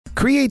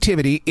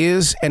Creativity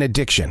is an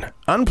addiction.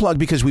 Unplugged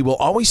because we will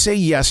always say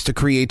yes to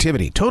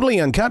creativity. Totally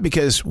Uncut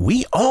because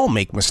we all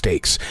make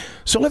mistakes.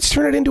 So let's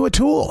turn it into a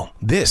tool.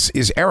 This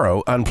is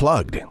Arroe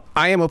Unplugged.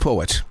 I am a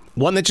poet.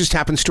 One that just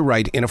happens to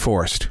write in a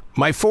forest.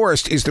 My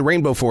forest is the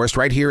Rainbow Forest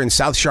right here in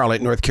South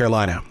Charlotte, North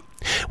Carolina.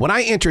 When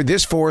I enter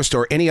this forest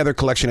or any other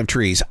collection of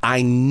trees,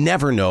 I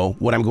never know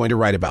what I'm going to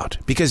write about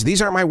because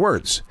these aren't my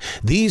words.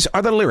 These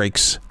are the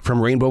lyrics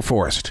from Rainbow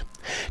Forest.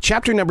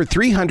 Chapter number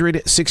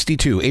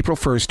 362, April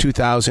 1st,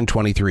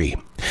 2023.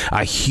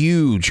 A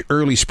huge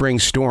early spring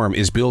storm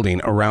is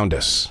building around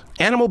us.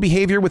 Animal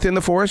behavior within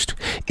the forest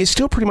is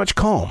still pretty much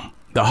calm.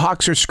 The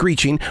hawks are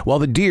screeching while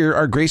the deer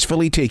are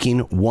gracefully taking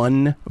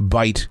one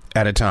bite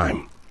at a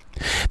time.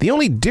 The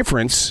only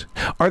difference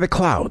are the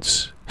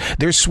clouds.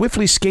 They're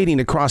swiftly skating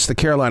across the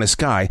Carolina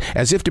sky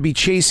as if to be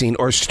chasing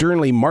or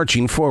sternly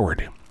marching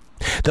forward.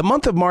 The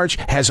month of March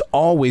has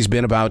always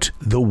been about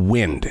the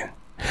wind.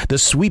 The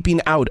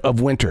sweeping out of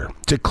winter,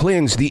 to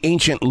cleanse the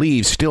ancient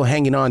leaves still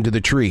hanging on to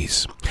the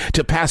trees,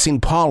 to passing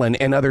pollen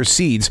and other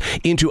seeds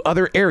into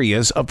other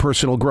areas of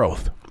personal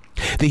growth.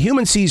 The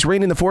human sees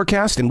rain in the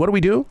forecast, and what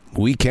do?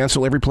 We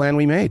cancel every plan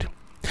we made.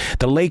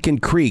 The lake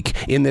and creek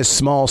in this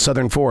small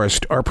southern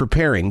forest are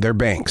preparing their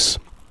banks.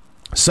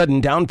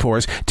 Sudden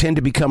downpours tend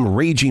to become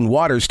raging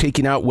waters,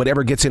 taking out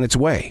whatever gets in its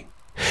way.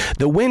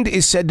 The wind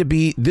is said to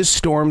be this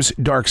storm's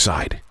dark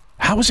side.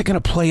 How is it going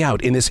to play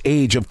out in this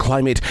age of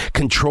climate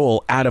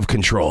control out of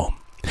control?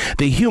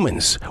 The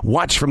humans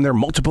watch from their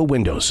multiple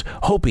windows,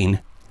 hoping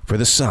for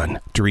the sun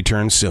to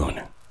return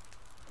soon.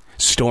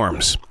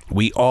 Storms.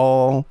 We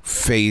all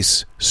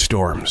face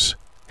storms.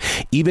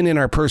 Even in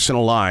our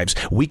personal lives,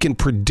 we can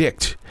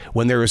predict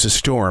when there is a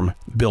storm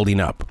building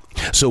up.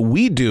 So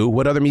we do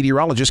what other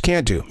meteorologists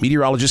can't do.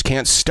 Meteorologists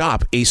can't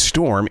stop a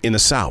storm in the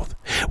south.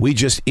 We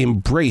just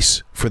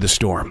embrace for the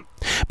storm.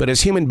 But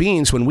as human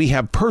beings, when we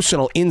have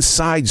personal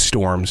inside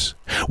storms,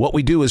 what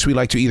we do is we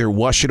like to either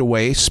wash it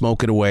away,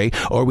 smoke it away,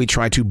 or we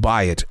try to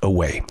buy it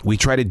away. We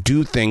try to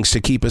do things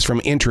to keep us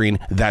from entering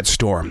that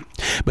storm.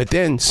 But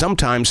then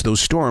sometimes those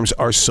storms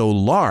are so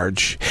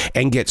large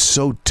and get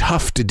so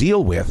tough to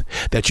deal with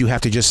that you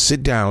have to just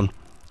sit down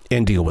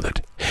and deal with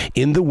it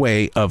in the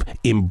way of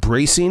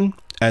embracing,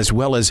 as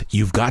well as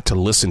you've got to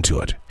listen to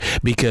it.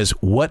 Because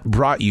what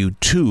brought you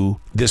to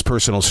this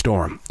personal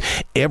storm?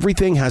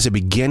 Everything has a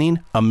beginning,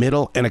 a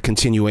middle, and a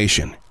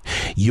continuation.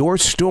 Your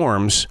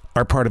storms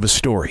are part of a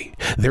story.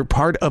 They're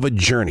part of a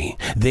journey.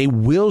 They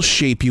will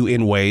shape you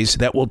in ways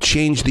that will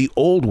change the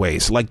old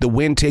ways, like the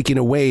wind taking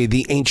away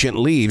the ancient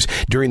leaves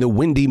during the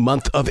windy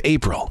month of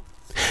April.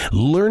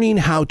 Learning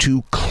how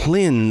to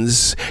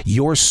cleanse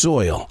your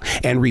soil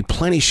and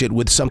replenish it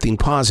with something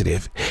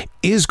positive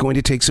is going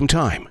to take some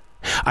time.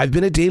 I've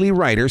been a daily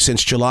writer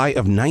since July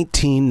of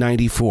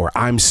 1994.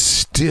 I'm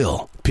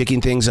still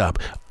picking things up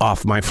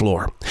off my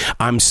floor.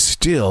 I'm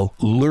still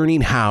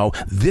learning how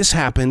this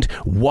happened,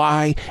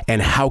 why,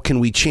 and how can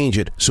we change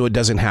it so it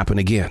doesn't happen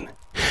again.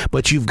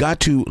 But you've got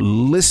to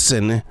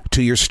listen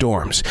to your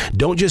storms.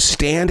 Don't just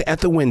stand at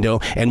the window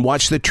and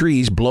watch the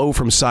trees blow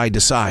from side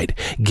to side.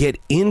 Get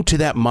into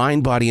that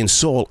mind, body, and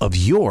soul of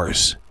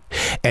yours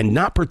and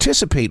not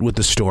participate with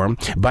the storm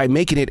by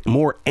making it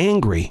more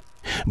angry,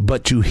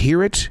 but to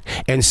hear it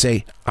and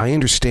say, I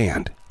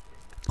understand.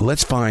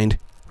 Let's find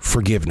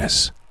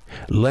forgiveness.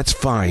 Let's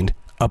find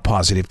a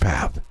positive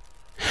path.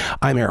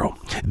 I'm Arroe.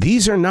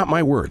 These are not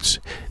my words.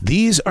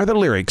 These are the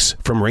lyrics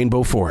from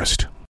Rainbow Forest.